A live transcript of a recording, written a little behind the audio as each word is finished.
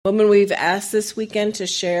woman we've asked this weekend to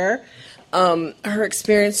share her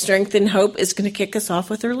experience, strength, and hope is going to kick us off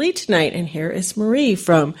with her lead tonight. And here is Marie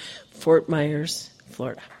from Fort Myers,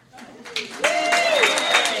 Florida.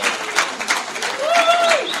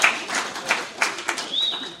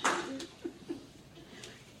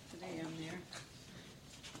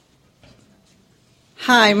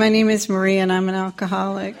 Hi, my name is Marie, and I'm an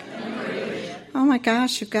alcoholic. Oh my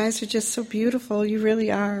gosh, you guys are just so beautiful. You really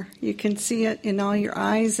are. You can see it in all your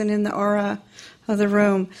eyes and in the aura of the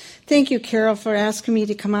room. Thank you, Carol, for asking me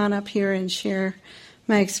to come on up here and share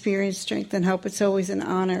my experience, strength, and hope. It's always an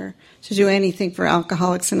honor to do anything for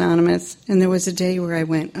Alcoholics Anonymous. And there was a day where I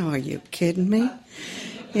went, oh, are you kidding me?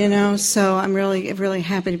 So I'm really, really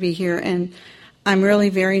happy to be here. And I'm really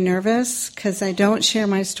very nervous because I don't share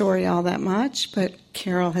my story all that much, but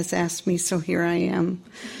Carol has asked me, so here I am.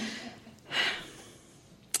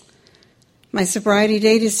 My sobriety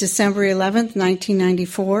date is December 11th,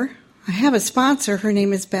 1994. I have a sponsor. Her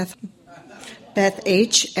name is Beth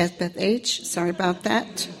H. Beth H. Sorry about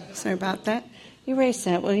that. Erase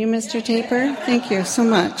that, will you, Mr. Taper? Thank you so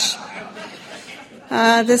much.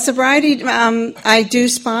 The sobriety,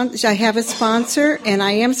 I have a sponsor, and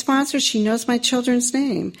I am sponsored. She knows my children's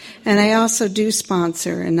name. And I also do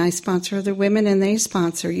sponsor, and I sponsor other women, and they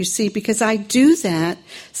sponsor. You see, because I do that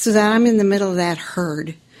so that I'm in the middle of that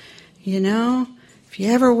herd. If you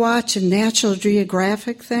ever watch a National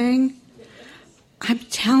Geographic thing, I'm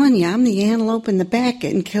telling you, I'm the antelope in the back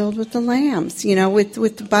getting killed with the lambs,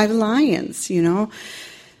 by the lions,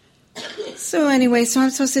 So anyway, I'm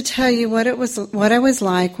supposed to tell you what I was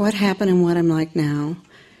like, what happened, and what I'm like now.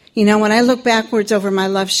 When I look backwards over my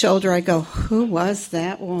left shoulder, I go, who was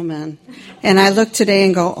that woman? And I look today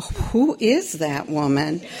and go, who is that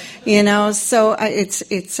woman? So it's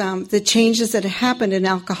the changes that have happened in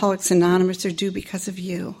Alcoholics Anonymous are due because of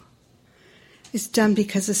you. It's done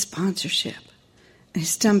because of sponsorship.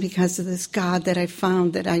 It's done because of this God that I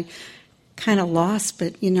found that I kind of lost,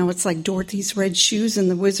 but it's like Dorothy's red shoes in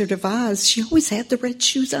The Wizard of Oz. She always had the red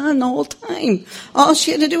shoes on the whole time. All she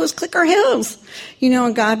had to do was click her heels,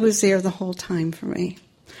 and God was there the whole time for me.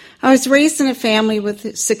 I was raised in a family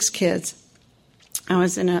with 6 kids. I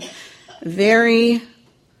was in a very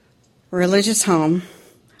religious home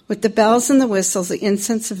with the bells and the whistles, the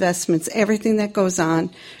incense, the vestments, everything that goes on,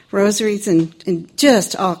 rosaries and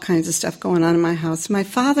just all kinds of stuff going on in my house. My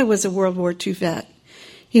father was a World War II vet.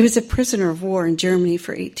 He was a prisoner of war in Germany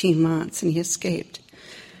for 18 months, and he escaped.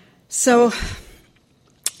 So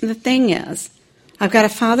the thing is, I've got a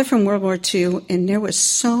father from World War II, and there was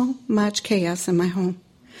so much chaos in my home.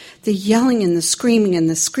 The yelling and the screaming and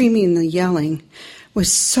the yelling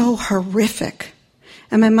was so horrific.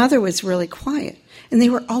 And my mother was really quiet, and they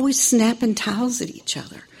were always snapping towels at each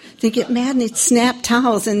other. They'd get mad and they'd snap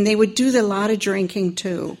towels, and they would do a lot of drinking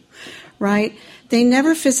too, right? They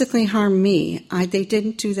never physically harmed me. They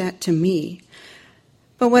didn't do that to me.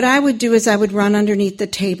 But what I would do is I would run underneath the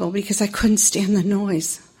table because I couldn't stand the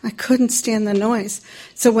noise.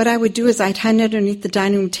 So what I would do is I'd hide underneath the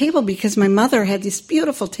dining room table because my mother had this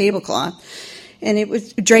beautiful tablecloth, and it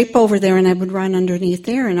would drape over there, and I would run underneath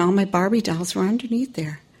there, and all my Barbie dolls were underneath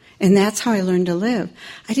there. And that's how I learned to live.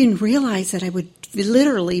 I didn't realize that I would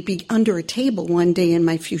literally be under a table one day in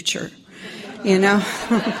my future,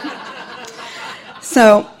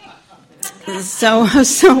 So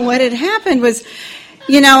what had happened was,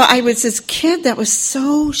 I was this kid that was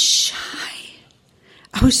so shy.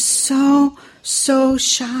 I was so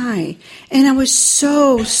shy. And I was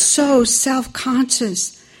so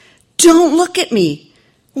self-conscious. Don't look at me.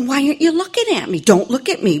 Why aren't you looking at me? Don't look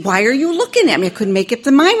at me. Why are you looking at me? I couldn't make up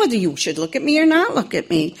the mind whether you should look at me or not look at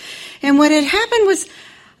me. And what had happened was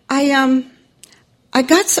I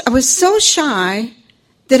was so shy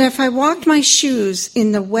that if I walked my shoes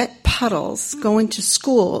in the wet puddles going to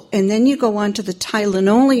school, and then you go onto the tile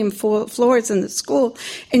linoleum floors in the school,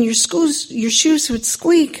 and your shoes would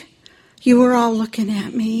squeak, you were all looking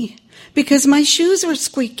at me because my shoes were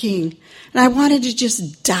squeaking, and I wanted to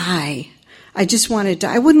just die. I just wanted to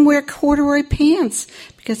die. I wouldn't wear corduroy pants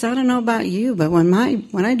because I don't know about you, but when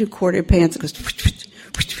I do corduroy pants, it goes.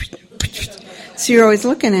 So you're always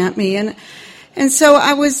looking at me, and so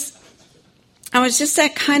I was just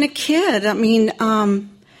that kind of kid. I mean,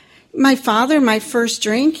 my father, my first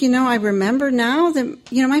drink, I remember now that,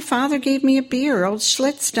 my father gave me a beer, old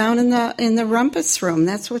Schlitz, down in the rumpus room.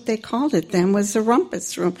 That's what they called it then, was the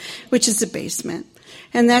rumpus room, which is the basement.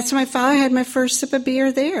 And that's my father had my first sip of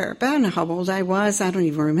beer there. But I don't know how old I was. I don't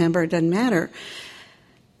even remember. It doesn't matter.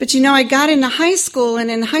 But, I got into high school,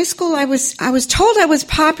 and in high school I was told I was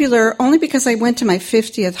popular only because I went to my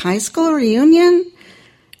 50th high school reunion.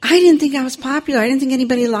 I didn't think I was popular. I didn't think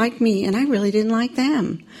anybody liked me, and I really didn't like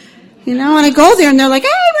them. And I go there, and they're like, "Hey,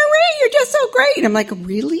 Marie, you're just so great." I'm like,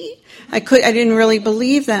 "Really?" I didn't really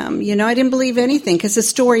believe them. I didn't believe anything because the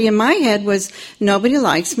story in my head was nobody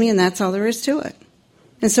likes me, and that's all there is to it.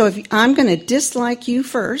 And so if I'm going to dislike you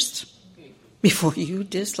first, before you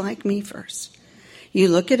dislike me first, you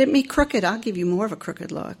look at me crooked, I'll give you more of a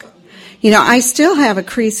crooked look. I still have a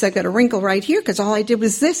crease. I got a wrinkle right here because all I did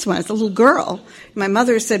was this when I was a little girl. My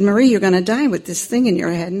mother said, "Marie, you're going to die with this thing in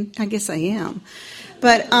your head." And I guess I am.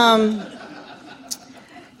 But, by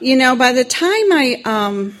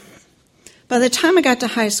the time I got to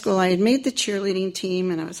high school, I had made the cheerleading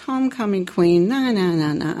team, and I was homecoming queen.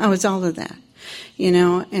 No. I was all of that,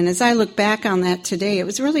 And as I look back on that today, it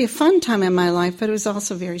was really a fun time in my life, but it was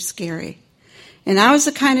also very scary. And I was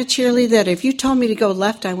the kind of cheerleader that if you told me to go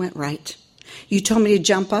left, I went right. You told me to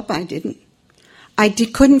jump up, I didn't.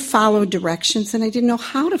 Couldn't follow directions, and I didn't know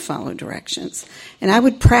how to follow directions. And I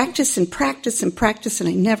would practice and practice and practice, and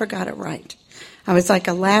I never got it right. I was like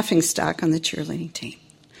a laughingstock on the cheerleading team.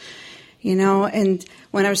 And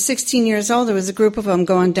when I was 16 years old, there was a group of them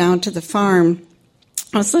going down to the farm.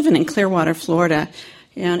 I was living in Clearwater, Florida.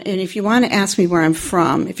 And if you want to ask me where I'm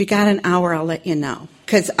from, if you got an hour, I'll let you know.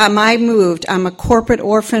 Because I moved. I'm a corporate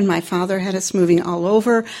orphan. My father had us moving all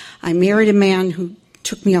over. I married a man who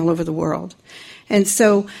took me all over the world. And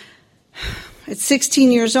so at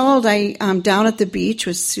 16 years old, I'm down at the beach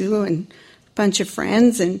with Sue and a bunch of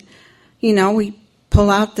friends. And, we pull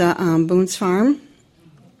out the Boone's Farm.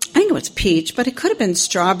 I think it was peach, but it could have been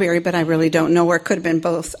strawberry, but I really don't know. Or it could have been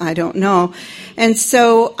both. I don't know. And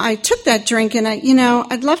so I took that drink, and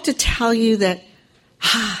I'd love to tell you that,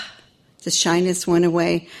 the shyness went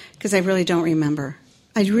away, because I really don't remember.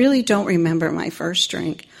 I really don't remember my first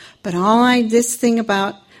drink. But this thing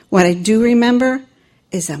about what I do remember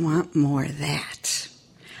is I want more of that.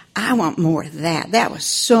 I want more of that. That was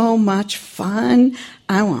so much fun.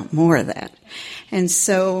 I want more of that. And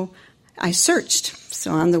so I searched.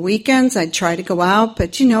 So on the weekends, I'd try to go out,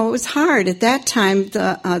 but, it was hard. At that time,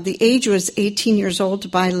 the age was 18 years old to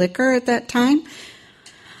buy liquor at that time.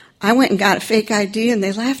 I went and got a fake ID, and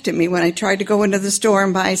they laughed at me when I tried to go into the store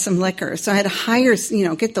and buy some liquor. So I had to hire,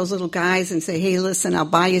 get those little guys and say, "Hey, listen, I'll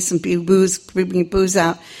buy you some booze, bring me booze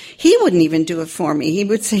out." He wouldn't even do it for me. He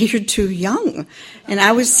would say, "You're too young." And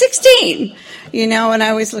I was 16, and I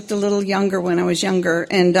always looked a little younger when I was younger.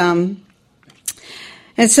 And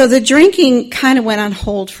so the drinking kind of went on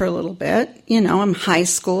hold for a little bit. I'm high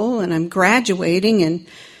school, and I'm graduating, and,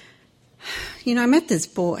 I met this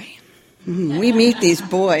boy. We meet these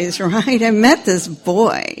boys, right? I met this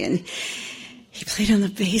boy, and he played on the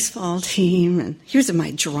baseball team, and he was in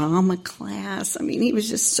my drama class. He was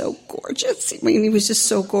just so gorgeous. He was just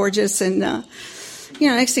so gorgeous, and,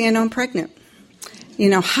 next thing I know, I'm pregnant.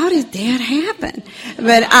 How did that happen?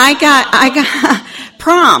 But I got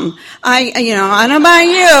prom. I don't know about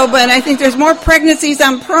you, but I think there's more pregnancies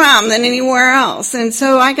on prom than anywhere else. And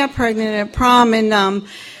so I got pregnant at prom, and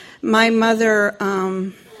my mother,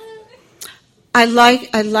 I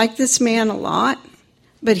like this man a lot,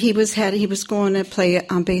 but he was going to play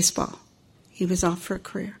baseball. He was off for a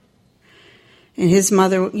career. And his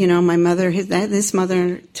mother, this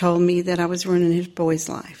mother told me that I was ruining his boy's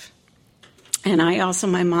life. And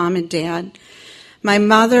my mom and dad, my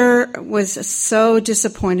mother was so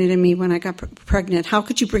disappointed in me when I got pregnant. How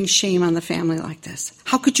could you bring shame on the family like this?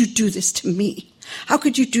 How could you do this to me? How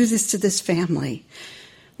could you do this to this family?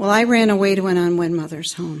 Well, I ran away to an unwed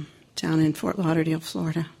mother's home down in Fort Lauderdale,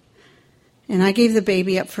 Florida. And I gave the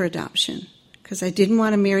baby up for adoption because I didn't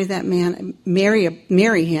want to marry that man,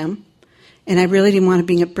 marry him, and I really didn't want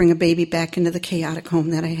to bring a baby back into the chaotic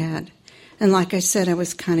home that I had. And like I said, I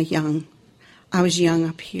was kind of young. I was young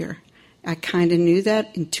up here. I kind of knew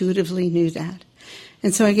that, intuitively knew that.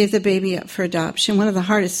 And so I gave the baby up for adoption, one of the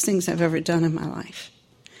hardest things I've ever done in my life.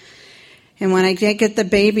 And when I did get the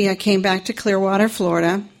baby, I came back to Clearwater,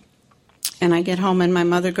 Florida, and I get home, and my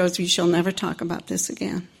mother goes, "You shall never talk about this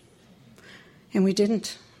again." And we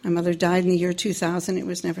didn't. My mother died in the year 2000. It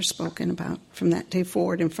was never spoken about from that day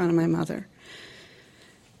forward in front of my mother.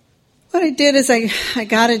 What I did is I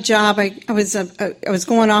got a job. I was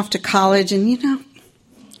going off to college, and,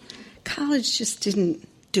 college just didn't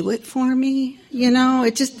do it for me. You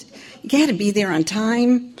had to be there on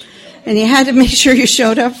time, and you had to make sure you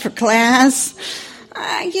showed up for class.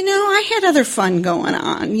 I had other fun going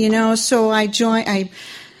on, so I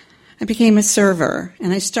became a server,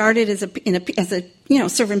 and I started as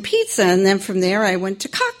serving pizza, and then from there I went to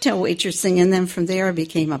cocktail waitressing, and then from there I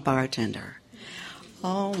became a bartender.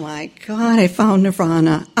 Oh my God, I found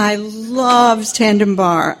Nirvana. I loved Tandem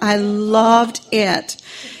Bar. I loved it.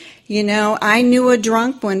 You know, I knew a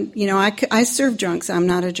drunk when, you know, I serve drunks. I'm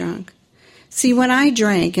not a drunk. See, when I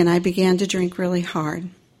drank, and I began to drink really hard,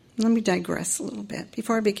 let me digress a little bit.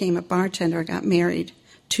 Before I became a bartender, I got married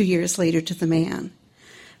 2 years later to the man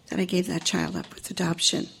that I gave that child up with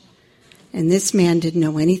adoption. And this man didn't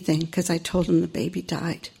know anything because I told him the baby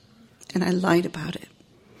died. And I lied about it.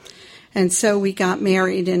 And so we got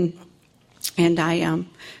married, and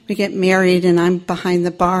we get married, and I'm behind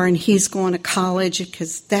the bar, and he's going to college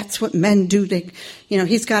because that's what men do.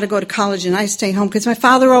 He's got to go to college, and I stay home because my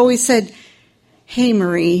father always said, "Hey,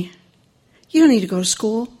 Marie, you don't need to go to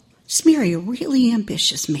school. Just marry a really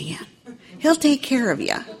ambitious man. He'll take care of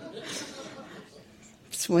you."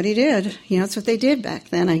 That's what he did. You know, that's what they did back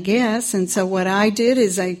then, I guess. And so what I did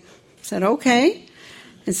is I said, okay.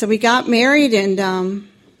 And so we got married, and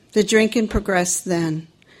the drinking progressed then.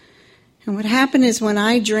 And what happened is when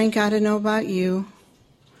I drink, I don't know about you,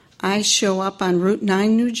 I show up on Route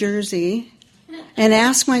 9, New Jersey, and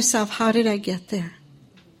ask myself, how did I get there?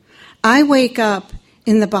 I wake up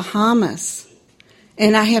in the Bahamas,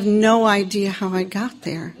 and I have no idea how I got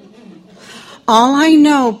there. All I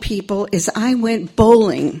know, people, is I went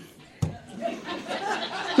bowling.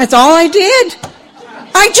 That's all I did.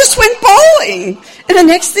 I just went bowling. And the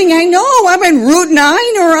next thing I know, I'm in Route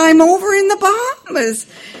 9 or I'm over in the Bahamas.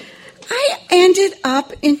 I ended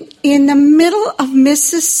up in the middle of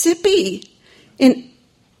Mississippi.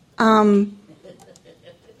 I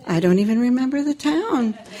don't even remember the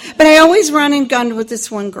town. But I always run and gunned with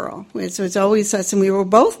this one girl. It was always us, and we were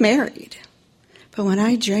both married. But when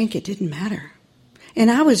I drank, it didn't matter. And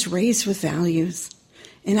I was raised with values.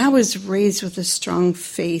 And I was raised with a strong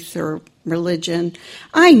faith or religion.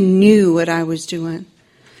 I knew what I was doing.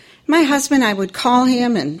 My husband, I would call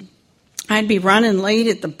him, and I'd be running late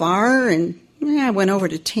at the bar, and I went over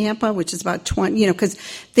to Tampa, which is about 20, because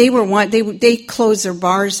they closed their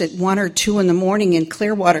bars at 1 or 2 in the morning, and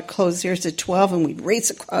Clearwater closed theirs at 12, and we'd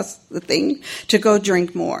race across the thing to go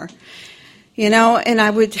drink more. And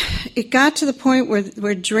it got to the point where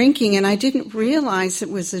we're drinking, and I didn't realize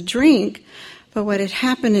it was a drink, but what had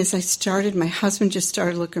happened is my husband just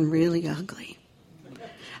started looking really ugly.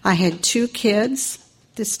 I had 2 kids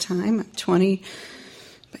this time. I'm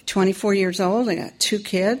 24 years old. I got 2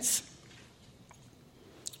 kids.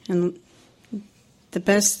 And the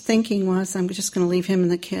best thinking was, I'm just going to leave him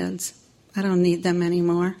and the kids. I don't need them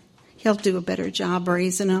anymore. He'll do a better job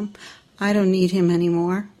raising them. I don't need him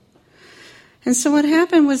anymore. And so what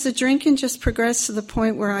happened was the drinking just progressed to the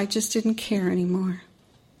point where I just didn't care anymore.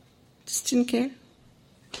 Just didn't care.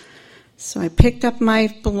 So I picked up my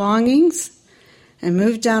belongings and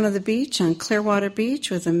moved down to the beach on Clearwater Beach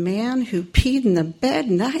with a man who peed in the bed,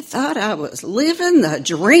 and I thought I was living the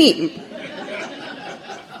dream.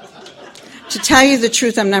 To tell you the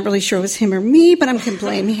truth, I'm not really sure it was him or me, but I'm going to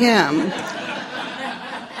blame him.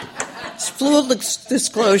 It's full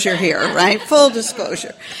disclosure here, right? Full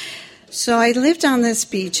disclosure. So I lived on this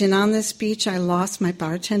beach, and on this beach I lost my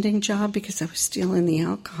bartending job because I was stealing the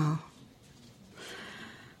alcohol.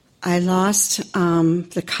 I lost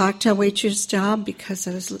the cocktail waitress job because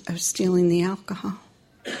I was stealing the alcohol.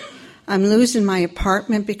 I'm losing my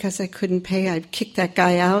apartment because I couldn't pay. I kicked that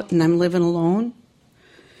guy out, and I'm living alone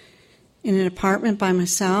in an apartment by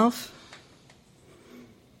myself.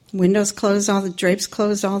 Windows closed, all the drapes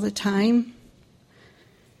closed all the time.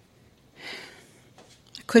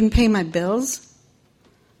 I couldn't pay my bills.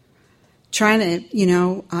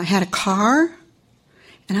 I had a car.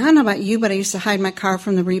 And I don't know about you, but I used to hide my car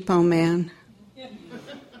from the repo man.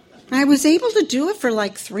 I was able to do it for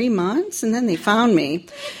like 3 months, and then they found me.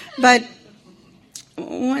 But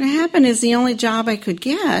what happened is the only job I could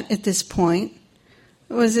get at this point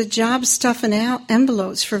was a job stuffing out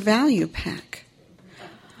envelopes for Value Pack.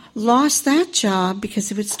 Lost that job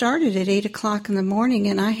because it would start at 8 o'clock in the morning,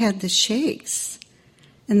 and I had the shakes.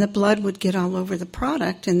 And the blood would get all over the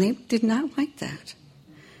product, and they did not like that.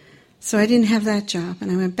 So I didn't have that job, and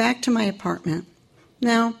I went back to my apartment.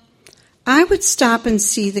 Now, I would stop and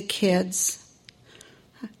see the kids.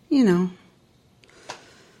 I'm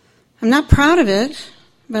not proud of it,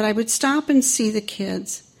 but I would stop and see the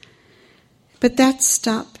kids. But that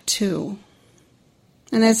stopped too.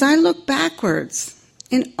 And as I looked backwards,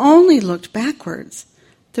 and only looked backwards,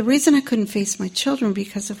 the reason I couldn't face my children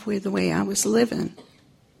because of the way I was living.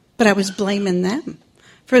 But I was blaming them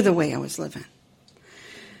for the way I was living.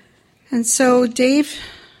 And so Dave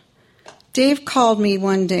called me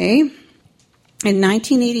one day. In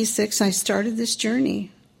 1986, I started this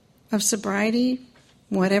journey of sobriety,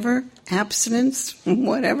 whatever, abstinence,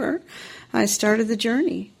 whatever. I started the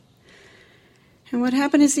journey. And what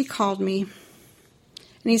happened is he called me.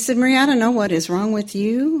 And he said, Marie, I don't know what is wrong with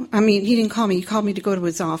you. I mean, he didn't call me. He called me to go to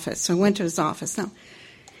his office. So I went to his office. Now,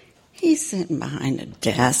 he's sitting behind a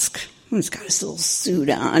desk. He's got his little suit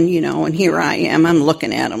on, and here I am. I'm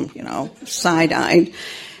looking at him, side-eyed.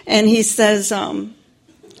 And he says, I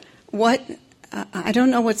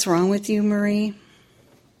don't know what's wrong with you, Marie,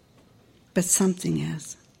 but something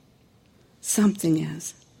is. Something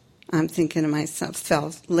is. I'm thinking to myself,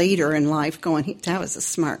 felt later in life going, that was a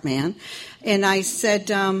smart man. And I said,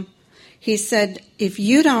 he said, if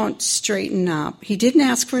you don't straighten up, he didn't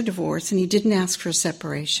ask for a divorce and he didn't ask for a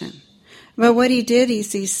separation. But what he did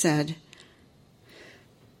is he said,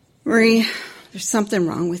 Marie, there's something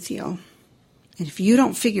wrong with you. And if you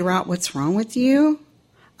don't figure out what's wrong with you,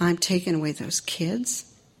 I'm taking away those kids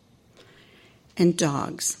and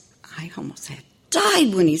dogs. I almost had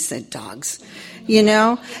died when he said dogs, You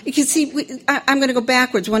can see, I'm going to go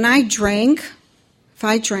backwards. When I drank, if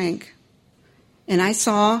I drank and I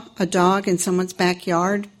saw a dog in someone's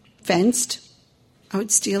backyard fenced, I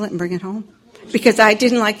would steal it and bring it home because I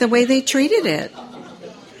didn't like the way they treated it.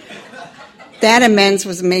 That amends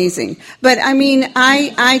was amazing. But I mean,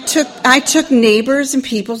 I took neighbors and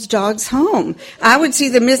people's dogs home. I would see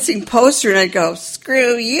the missing poster and I'd go,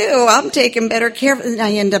 screw you, I'm taking better care of it. And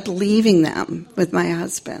I end up leaving them with my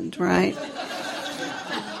husband, right?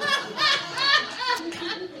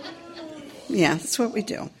 Yeah, that's what we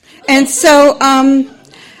do. And so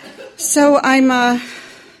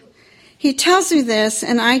he tells me this,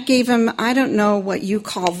 and I gave him, I don't know what you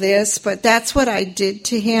call this, but that's what I did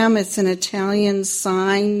to him. It's an Italian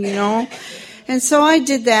sign, And so I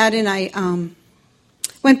did that, and I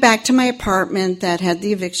went back to my apartment that had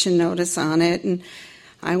the eviction notice on it, and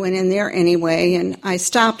I went in there anyway, and I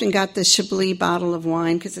stopped and got the Chablis bottle of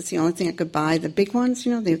wine, because it's the only thing I could buy. The big ones,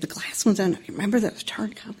 they have the glass ones. I don't remember that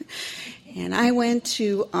turned company. And I went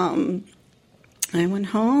home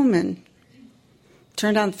and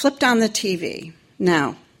flipped on the TV.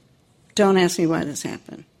 Now, don't ask me why this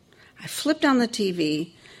happened. I flipped on the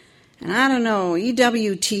TV, and I don't know,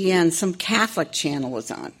 EWTN, some Catholic channel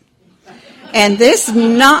was on. And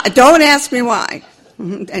don't ask me why.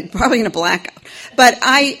 I'm probably in a blackout. But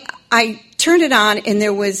I turned it on, and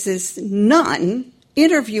there was this nun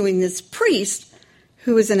interviewing this priest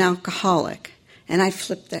who was an alcoholic. And I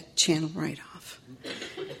flipped that channel right off.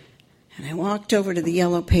 And I walked over to the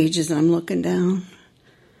yellow pages, and I'm looking down.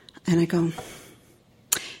 And I go,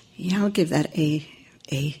 yeah, I'll give that a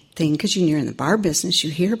thing, because you're in the bar business,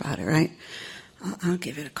 you hear about it, right? I'll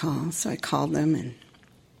give it a call. So I called them, and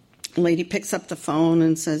a lady picks up the phone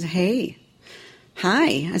and says, hey,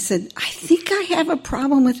 hi. I said, I think I have a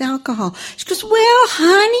problem with alcohol. She goes, well,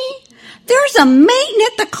 honey, there's a meeting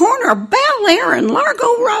at the corner of Bel Air and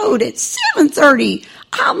Largo Road at 7:30.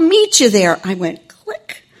 I'll meet you there. I went,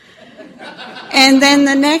 click. And then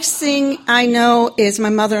the next thing I know is my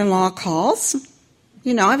mother-in-law calls. I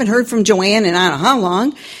haven't heard from Joanne in I don't know how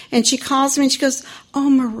long. And she calls me and she goes, oh,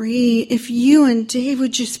 Marie, if you and Dave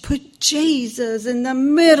would just put Jesus in the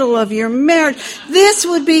middle of your marriage, this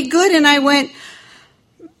would be good. And I went,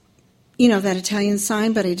 that Italian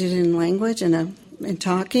sign, but I did it in language and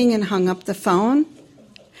talking, and hung up the phone.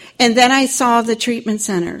 And then I saw the treatment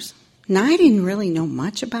centers. Now, I didn't really know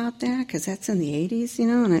much about that because that's in the 80s,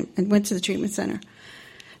 and I went to the treatment center.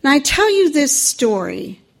 Now, I tell you this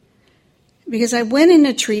story because I went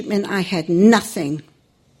into treatment. I had nothing.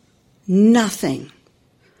 Nothing.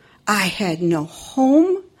 I had no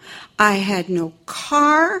home. I had no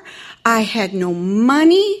car. I had no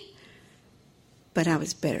money. But I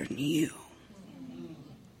was better than you.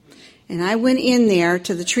 And I went in there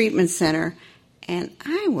to the treatment center, and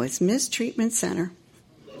I was Miss Treatment Center.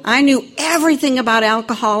 I knew everything about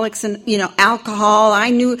alcoholics and, alcohol. I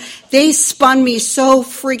knew they spun me so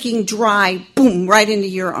freaking dry, boom, right into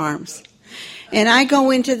your arms. And I go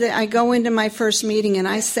into my first meeting, and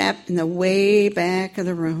I sat in the way back of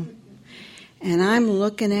the room. And I'm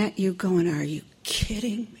looking at you going, are you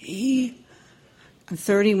kidding me? I'm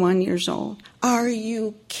 31 years old. Are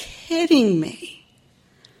you kidding me?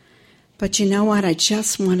 But you know what? I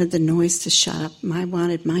just wanted the noise to shut up. I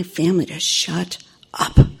wanted my family to shut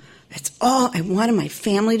up. That's all I wanted my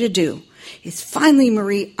family to do. Is finally,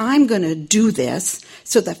 Marie, I'm going to do this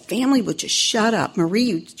so the family will just shut up.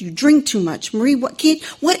 Marie, you drink too much. Marie, what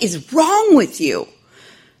is wrong with you?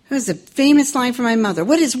 That was a famous line from my mother.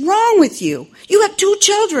 What is wrong with you? You have 2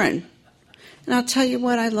 children. And I'll tell you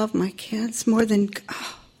what, I love my kids more than...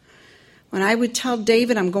 When I would tell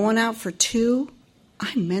David I'm going out for 2,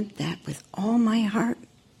 I meant that with all my heart.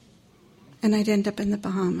 And I'd end up in the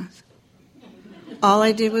Bahamas. All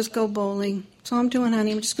I did was go bowling. That's all I'm doing,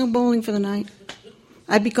 honey. I'm just going bowling for the night.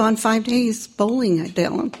 I'd be gone 5 days bowling, I'd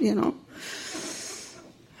tell him, you know.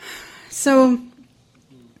 So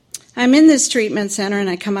I'm in this treatment center, and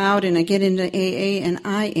I come out, and I get into AA, and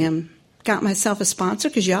I got myself a sponsor,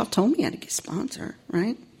 because y'all told me I had to get a sponsor,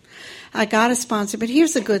 right? I got a sponsor, but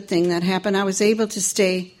here's a good thing that happened. I was able to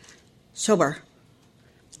stay sober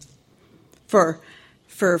for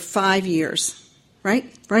 5 years,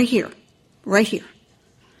 right? Right here.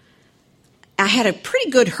 I had a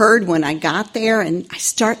pretty good herd when I got there, and I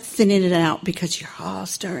start thinning it out because you're all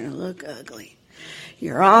starting to look ugly.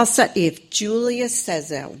 You're all set. If Julius says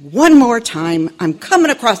that one more time, I'm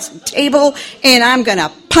coming across the table, and I'm going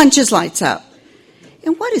to punch his lights out.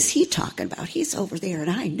 And what is he talking about? He's over there, and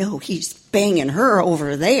I know he's banging her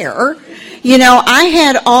over there. You know, I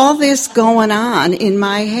had all this going on in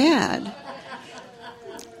my head.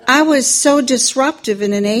 I was so disruptive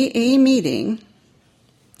in an AA meeting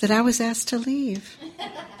that I was asked to leave.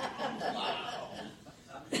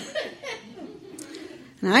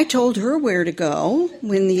 And I told her where to go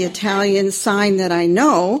when the Italian sign that I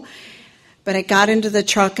know, but I got into the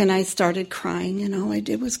truck and I started crying, and all I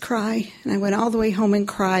did was cry. And I went all the way home and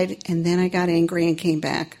cried, and then I got angry and came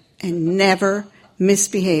back and never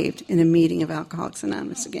misbehaved in a meeting of Alcoholics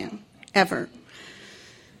Anonymous again, ever.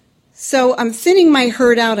 So I'm thinning my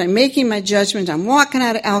herd out. I'm making my judgment. I'm walking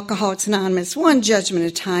out of Alcoholics Anonymous one judgment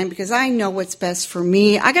at a time because I know what's best for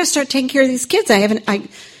me. I got to start taking care of these kids.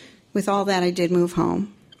 With all that, I did move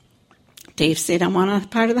home. Dave stayed on one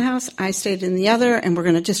part of the house. I stayed in the other, and we're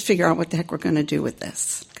going to just figure out what the heck we're going to do with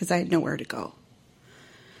this because I had nowhere to go.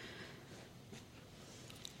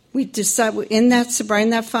 We decided in that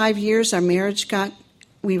 5 years, our marriage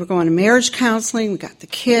we were going to marriage counseling. We got the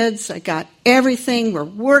kids. I got everything. We're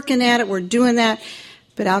working at it. We're doing that.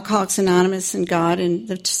 But Alcoholics Anonymous and God and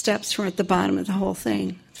the steps were at the bottom of the whole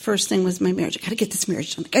thing. The first thing was my marriage. I got to get this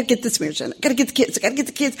marriage done. I got to get this marriage done. I got to get the kids. I got to get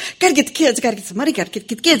the kids. I got to get the kids. I got to get some money. I got to get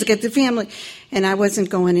the kids. I got to get the family. And I wasn't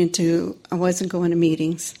going to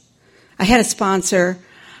meetings. I had a sponsor,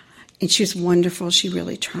 and she was wonderful. She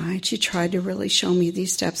really tried. She tried to really show me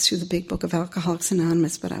these steps through the big book of Alcoholics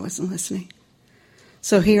Anonymous, but I wasn't listening.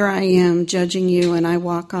 So here I am judging you, and I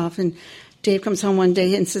walk off, and Dave comes home one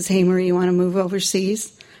day and says, "Hey, Marie, you want to move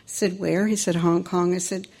overseas?" I said, "Where?" He said, "Hong Kong." I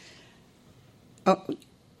said, "Oh,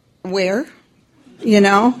 where?" You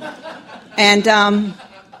know? And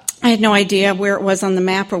I had no idea where it was on the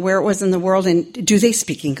map or where it was in the world, and do they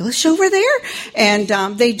speak English over there?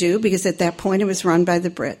 And they do, because at that point it was run by the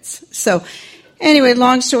Brits. So anyway,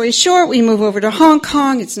 long story short, we move over to Hong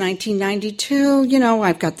Kong. It's 1992. You know,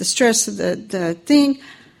 I've got the stress of the thing.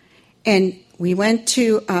 And we went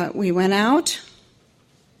out.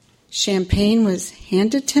 Champagne was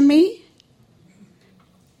handed to me.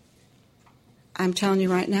 I'm telling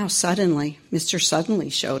you right now, suddenly, Mr. Suddenly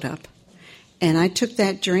showed up. And I took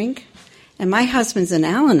that drink. And my husband's an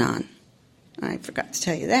Al-Anon. I forgot to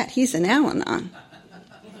tell you that. He's an Al-Anon.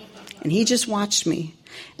 And he just watched me.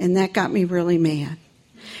 And that got me really mad.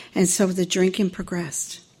 And so the drinking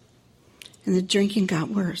progressed. And the drinking got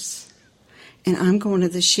worse. And I'm going to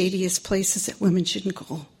the shadiest places that women shouldn't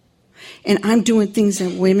go. And I'm doing things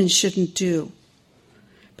that women shouldn't do.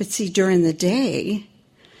 But see, during the day,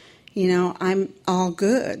 you know, I'm all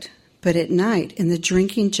good. But at night, and the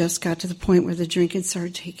drinking just got to the point where the drinking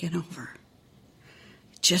started taking over.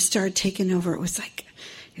 It just started taking over. It was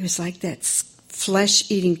like that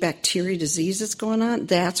flesh-eating bacteria disease that's going on.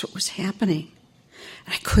 That's what was happening.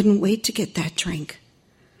 And I couldn't wait to get that drink.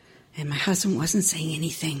 And my husband wasn't saying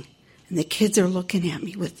anything. And the kids are looking at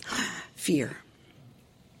me with fear.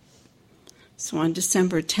 So on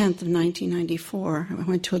December 10th of 1994, I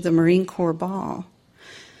went to the Marine Corps ball.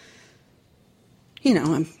 You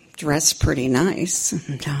know, I'm dressed pretty nice.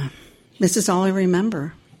 And this is all I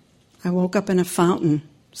remember. I woke up in a fountain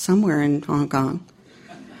somewhere in Hong Kong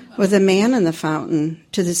with a man in the fountain.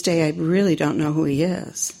 To this day, I really don't know who he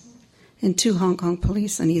is. And 2 Hong Kong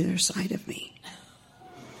police on either side of me.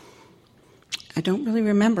 I don't really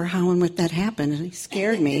remember how and what that happened, and he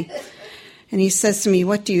scared me. And he says to me,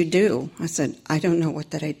 "What do you do?" I said, "I don't know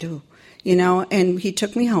what that I do." You know, and he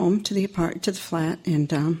took me home to the flat,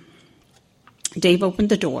 and Dave opened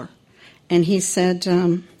the door, and he said,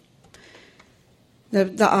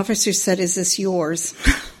 the officer said, "Is this yours?"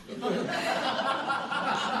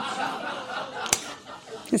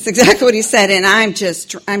 That's exactly what he said, and I'm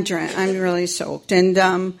really soaked.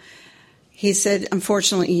 And he said,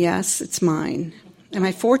 "Unfortunately, yes, it's mine." And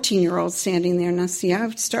my 14-year-old standing there. Now, see, I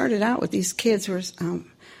started out with these kids who were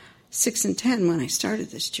 6 and 10 when I started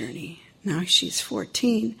this journey. Now she's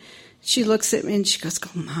 14, She looks at me and she goes, "Go,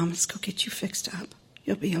 Mom, let's go get you fixed up.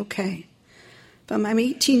 You'll be okay." But my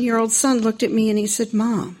 18-year-old son looked at me and he said,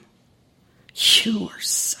 "Mom, you are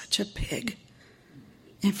such a pig."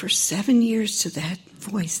 And for 7 years, that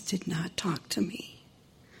voice did not talk to me.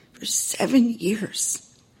 For 7 years.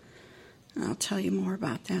 And I'll tell you more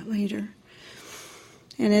about that later.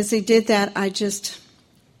 And as he did that, I just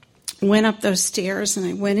went up those stairs and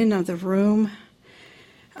I went into the room.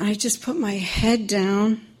 I just put my head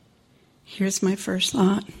down. Here's my first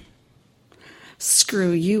thought.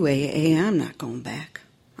 Screw you, AA. I'm not going back.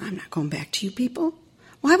 I'm not going back to you people.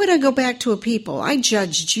 Why would I go back to a people? I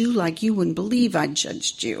judged you like you wouldn't believe I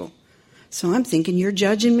judged you. So I'm thinking you're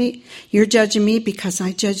judging me. You're judging me because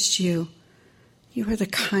I judged you. You are the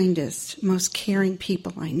kindest, most caring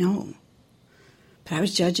people I know. But I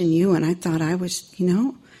was judging you, and I thought I was,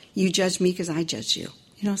 you judged me because I judged you.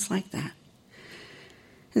 It's like that.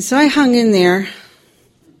 And so I hung in there.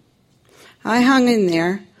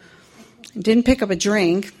 Didn't pick up a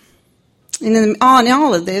drink. And then on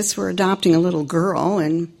all of this, we're adopting a little girl.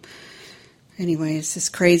 And anyway, it's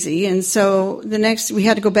just crazy. And so we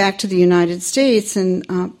had to go back to the United States. And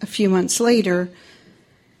a few months later,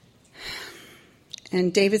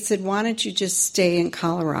 and David said, "Why don't you just stay in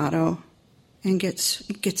Colorado and get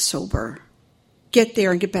sober? Get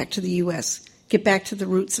there and get back to the U.S. Get back to the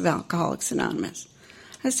roots of Alcoholics Anonymous."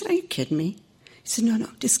 I said, "Are you kidding me?" He said, No,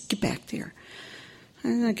 just get back there."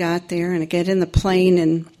 And I got there, and I get in the plane,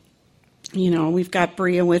 and, we've got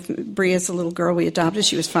Bria with Bria's a little girl we adopted.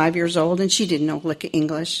 She was 5 years old, and she didn't know a lick of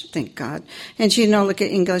English, thank God. And she didn't know a lick of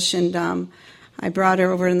English, and I brought her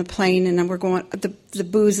over in the plane, and we're going, the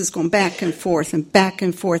booze is going back and forth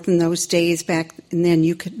in those days back, and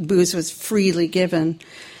then booze was freely given.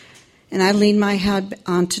 And I leaned my head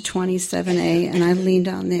onto 27A, and I leaned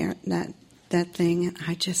on there, that thing, and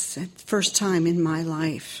I just said, first time in my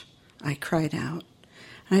life, I cried out.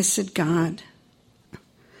 And I said, "God,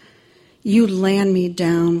 you land me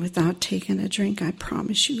down without taking a drink. I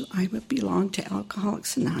promise you I would belong to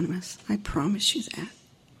Alcoholics Anonymous. I promise you that."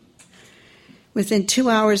 Within 2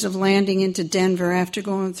 hours of landing into Denver, after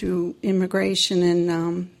going through immigration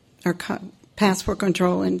and our passport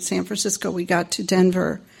control in San Francisco, we got to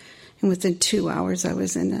Denver. And within 2 hours, I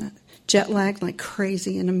was in a jet lag like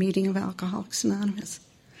crazy in a meeting of Alcoholics Anonymous.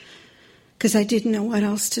 Because I didn't know what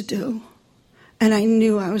else to do. And I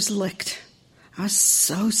knew I was licked. I was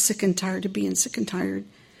so sick and tired of being sick and tired.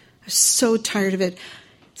 I was so tired of it.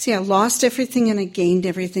 See, I lost everything and I gained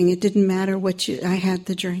everything. It didn't matter I had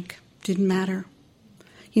the drink. Didn't matter.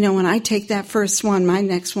 When I take that first one, my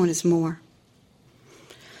next one is more.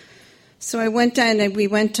 So I went down and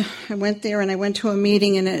I went there and I went to a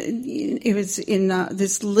meeting, and it was in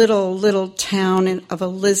this little town of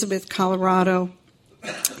Elizabeth, Colorado,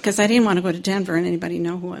 because I didn't want to go to Denver and anybody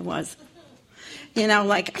know who I was.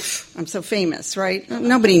 I'm so famous, right?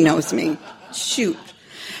 Nobody knows me. Shoot.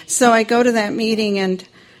 So I go to that meeting, and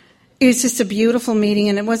it was just a beautiful meeting,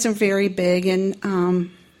 and it wasn't very big,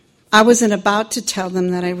 and I wasn't about to tell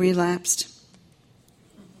them that I relapsed.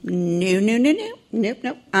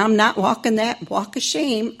 Nope. I'm not walking that walk of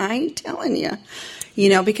shame. I ain't telling you.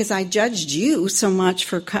 Because I judged you so much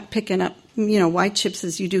for picking up, white chips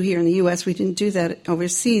as you do here in the U.S. We didn't do that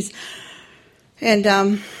overseas. And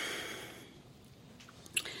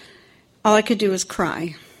all I could do was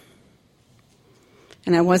cry.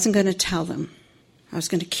 And I wasn't going to tell them. I was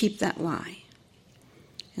going to keep that lie.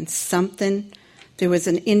 And there was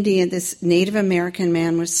an Indian, this Native American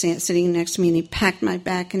man was sitting next to me, and he packed my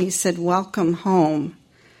back, and he said, "Welcome home."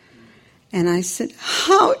 And I said,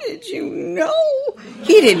 "How did you know?"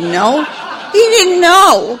 He didn't know.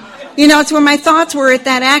 It's where my thoughts were at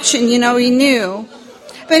that action, he knew.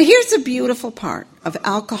 But here's the beautiful part of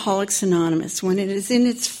Alcoholics Anonymous, when it is in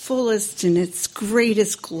its fullest and its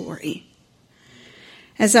greatest glory.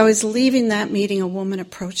 As I was leaving that meeting, a woman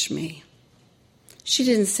approached me. She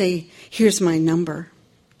didn't say, "Here's my number,"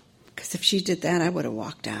 because if she did that, I would have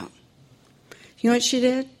walked out. You know what she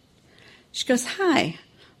did? She goes, "Hi,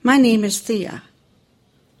 my name is Thea.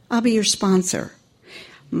 I'll be your sponsor."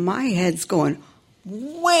 My head's going,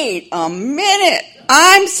 wait a minute.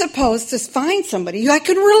 I'm supposed to find somebody I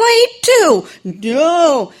could relate to.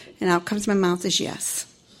 No. And out comes my mouth is yes.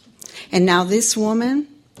 And now this woman,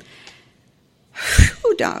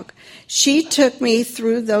 dog, she took me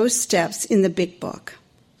through those steps in the big book.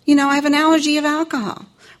 I have an allergy of alcohol.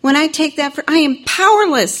 When I take that, I am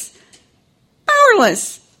powerless.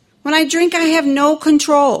 Powerless. When I drink, I have no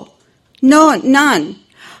control. None.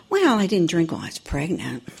 Well, I didn't drink while I was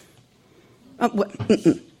pregnant.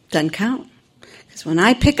 Doesn't count. Because when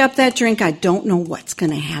I pick up that drink, I don't know what's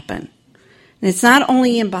going to happen. And it's not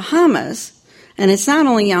only in Bahamas, and it's not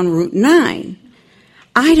only on Route 9.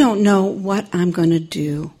 I don't know what I'm going to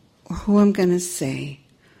do or who I'm going to say.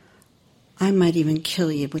 I might even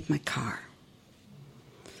kill you with my car.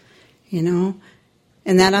 You know?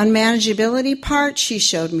 And that unmanageability part, she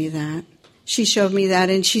showed me that. She showed me that,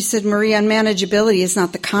 and she said, Marie, unmanageability is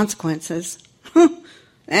not the consequences.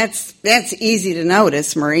 That's easy to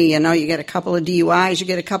notice, Marie. You know, you get a couple of DUIs, you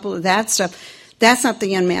get a couple of that stuff. That's not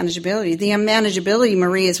the unmanageability. The unmanageability,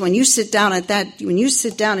 Marie, is when you sit down when you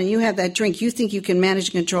sit down and you have that drink, you think you can manage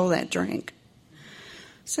and control that drink.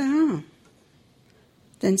 So,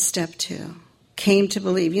 then step 2, came to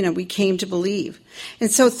believe. You know, we came to believe. And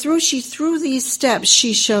so through these steps,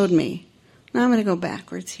 she showed me. Now I'm going to go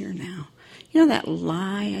backwards here now. You know that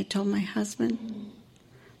lie I told my husband?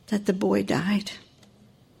 That the boy died?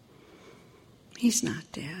 He's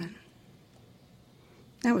not dead.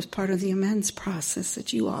 That was part of the amends process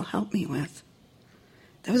that you all helped me with.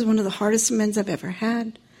 That was one of the hardest amends I've ever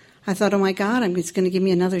had. I thought, oh my God, he's going to give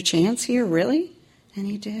me another chance here, really? And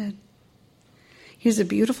he did. Here's a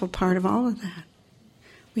beautiful part of all of that.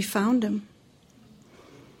 We found him.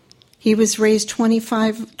 He was raised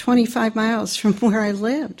 25 miles from where I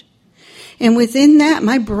lived. And within that,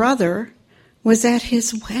 my brother was at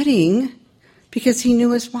his wedding because he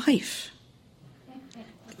knew his wife.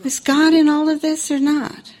 Was God in all of this or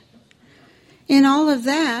not? In all of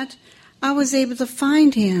that, I was able to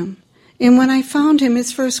find him. And when I found him,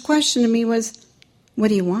 his first question to me was, what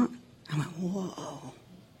do you want? I went, whoa.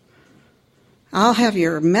 I'll have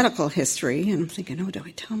your medical history. And I'm thinking, oh, do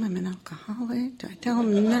I tell him I'm an alcoholic? Do I tell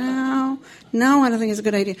him now? No, I don't think it's a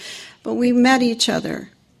good idea. But we met each other.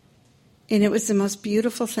 And it was the most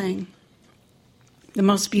beautiful thing. The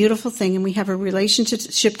most beautiful thing. And we have a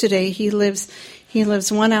relationship today. He lives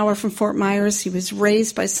 1 hour from Fort Myers. He was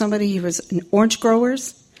raised by somebody. He was in orange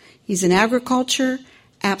growers. He's in agriculture.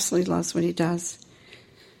 Absolutely loves what he does.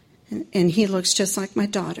 And he looks just like my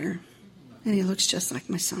daughter. And he looks just like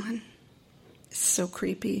my son. It's so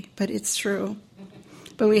creepy, but it's true.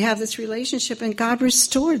 But we have this relationship, and God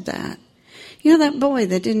restored that. You know that boy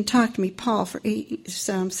that didn't talk to me, Paul, for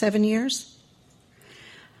 7 years?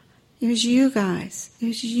 It was you guys. It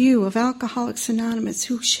was you of Alcoholics Anonymous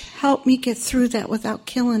who helped me get through that without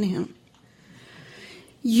killing him.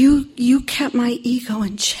 You kept my ego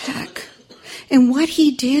in check. And what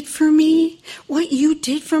he did for me, what you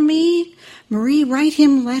did for me, Marie, write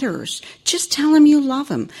him letters. Just tell him you love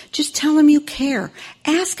him. Just tell him you care.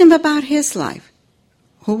 Ask him about his life.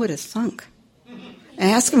 Who would have thunk?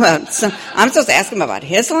 Ask him about I'm supposed to ask him about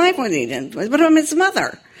his life? What about his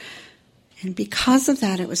mother? And because of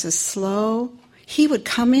that, it was a slow, he would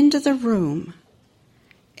come into the room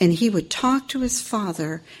and he would talk to his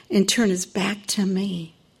father and turn his back to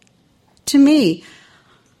me. To me.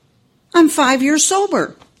 I'm 5 years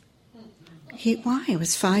sober. Why? It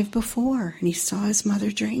was 5 before, and he saw his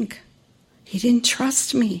mother drink. He didn't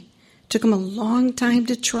trust me. It took him a long time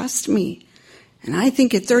to trust me. And I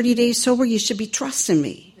think at 30 days sober, you should be trusting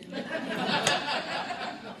me.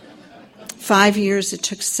 5 years, it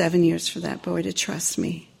took 7 years for that boy to trust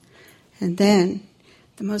me. And then,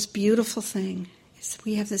 the most beautiful thing is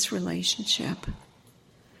we have this relationship.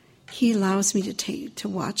 He allows me to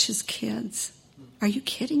watch his kids. Are you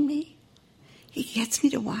kidding me? He gets me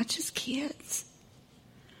to watch his kids.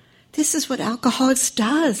 This is what Alcoholics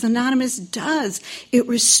does, Anonymous does. It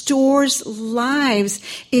restores lives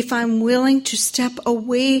if I'm willing to step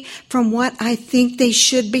away from what I think they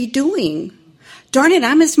should be doing. Darn it,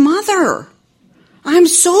 I'm his mother. I'm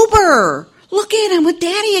sober. Look at him with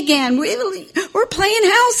Daddy again. We're playing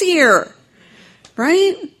house here.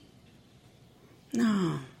 Right?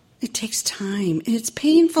 No, it takes time, and it's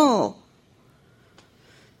painful.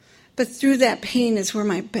 But through that pain is where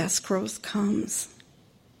my best growth comes.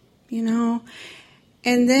 You know?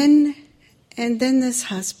 And then this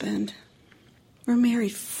husband. We're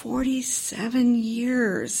married 47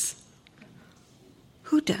 years.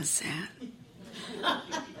 Who does that?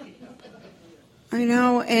 I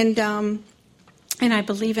know, and I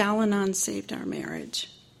believe Al-Anon saved our marriage.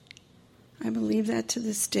 I believe that to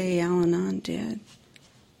this day Al-Anon did.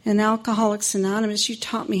 And Alcoholics Anonymous, you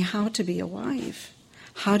taught me how to be a wife.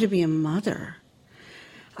 How to be a mother.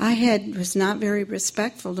 I was not very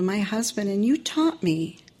respectful to my husband, and you taught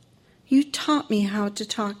me. You taught me how to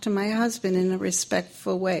talk to my husband in a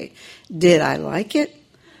respectful way. Did I like it?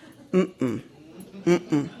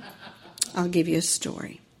 I'll give you a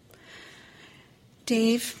story.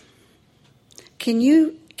 Dave, can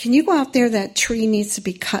you go out there? That tree needs to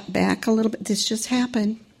be cut back a little bit. This just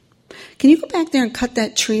happened. Can you go back there and cut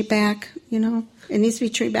that tree back? You know, it needs to be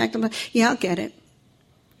tree back. Yeah, I'll get it.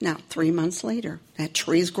 Now, 3 months later, that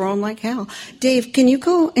tree's grown like hell. Dave, can you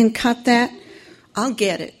go and cut that? I'll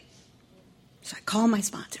get it. So I call my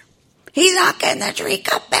sponsor. He's not getting the tree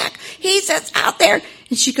cut back. He's just out there.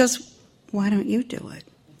 And she goes, why don't you do it?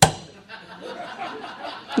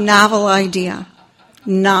 Novel idea.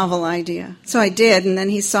 So I did, and then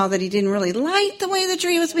he saw that he didn't really like the way the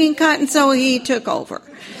tree was being cut, and so he took over.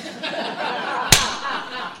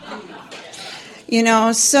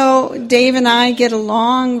 So Dave and I get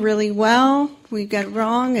along really well. We get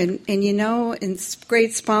along, and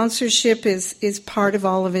great sponsorship is part of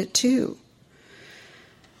all of it, too.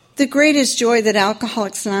 The greatest joy that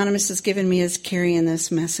Alcoholics Anonymous has given me is carrying this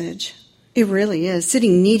message. It really is.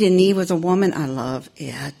 Sitting knee to knee with a woman, I love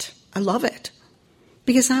it. I love it.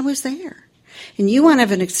 Because I was there. And you want to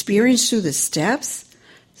have an experience through the steps?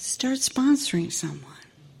 Start sponsoring someone.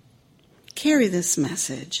 Carry this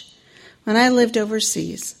message. When I lived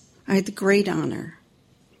overseas, I had the great honor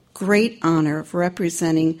of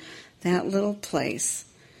representing that little place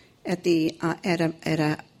at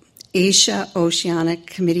a Asia Oceanic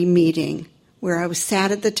Committee meeting where I was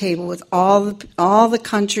sat at the table with all the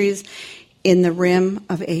countries in the rim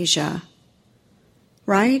of Asia.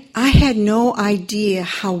 Right? I had no idea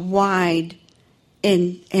how wide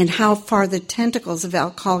and how far the tentacles of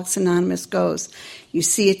Alcoholics Anonymous goes. You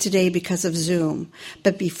see it today because of Zoom.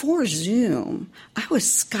 But before Zoom, I was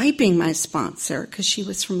Skyping my sponsor because she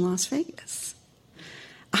was from Las Vegas.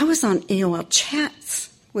 I was on AOL chats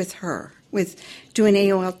with her, doing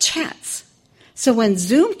AOL chats. So when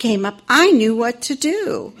Zoom came up, I knew what to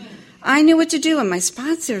do. And my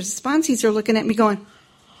sponsors are looking at me going,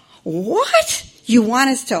 what? You want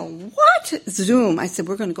us to what? Zoom. I said,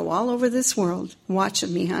 we're going to go all over this world. Watch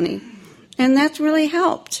me, honey. And that really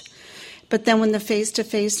helped. But then when the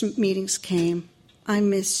face-to-face meetings came, I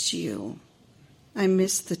missed you. I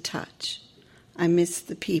missed the touch. I missed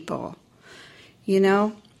the people.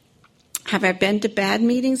 Have I been to bad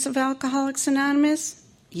meetings of Alcoholics Anonymous?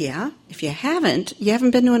 Yeah. If you haven't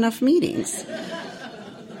been to enough meetings.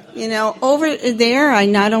 Over there,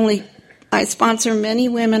 I sponsor many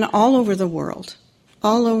women all over the world,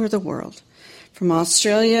 from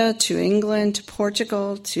Australia to England to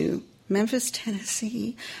Portugal to Memphis,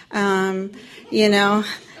 Tennessee, But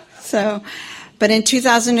in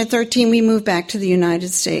 2013, we moved back to the United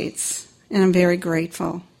States, and I'm very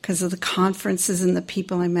grateful because of the conferences and the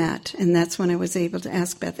people I met, and that's when I was able to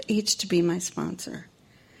ask Beth H. to be my sponsor.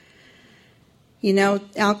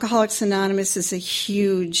 Alcoholics Anonymous is a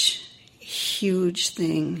huge, huge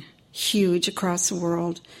thing. Huge across the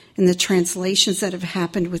world, and the translations that have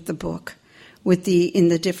happened with the book, in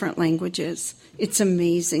the different languages. It's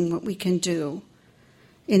amazing what we can do.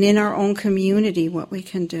 And in our own community, what we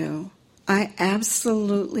can do. I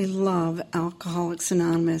absolutely love Alcoholics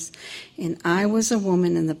Anonymous, and I was a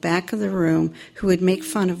woman in the back of the room who would make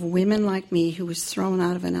fun of women like me who was thrown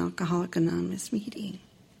out of an Alcoholics Anonymous meeting.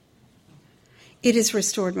 It has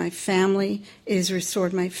restored my family. It has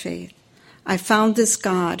restored my faith. I found this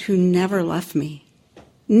God who never left me.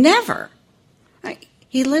 Never.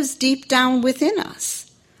 He lives deep down within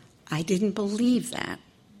us. I didn't believe that.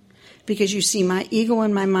 Because you see, my ego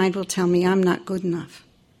and my mind will tell me I'm not good enough.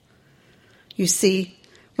 You see,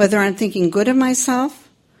 whether I'm thinking good of myself,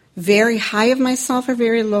 very high of myself, or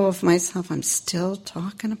very low of myself, I'm still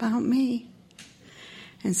talking about me.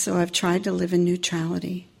 And so I've tried to live in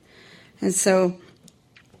neutrality. And so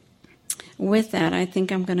with that, I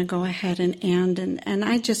think I'm going to go ahead and end. And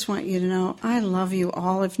I just want you to know I love you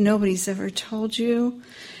all if nobody's ever told you,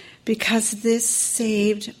 because this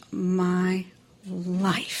saved my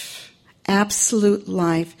life, absolute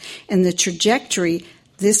life. And the trajectory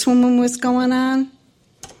this woman was going on,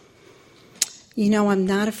 I'm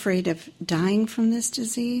not afraid of dying from this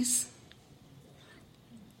disease.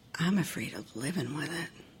 I'm afraid of living with it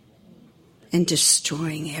and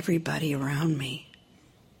destroying everybody around me.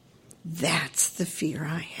 That's the fear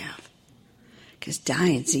I have. Because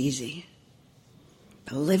dying's easy.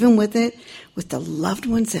 But living with it, with the loved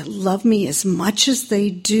ones that love me as much as they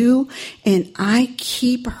do, and I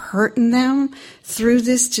keep hurting them through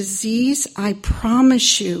this disease, I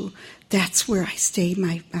promise you, that's where I stay.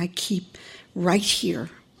 I keep right here,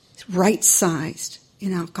 right-sized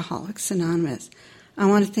in Alcoholics Anonymous. I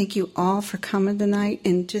want to thank you all for coming tonight,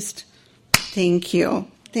 and just thank you.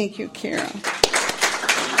 Thank you, Carol.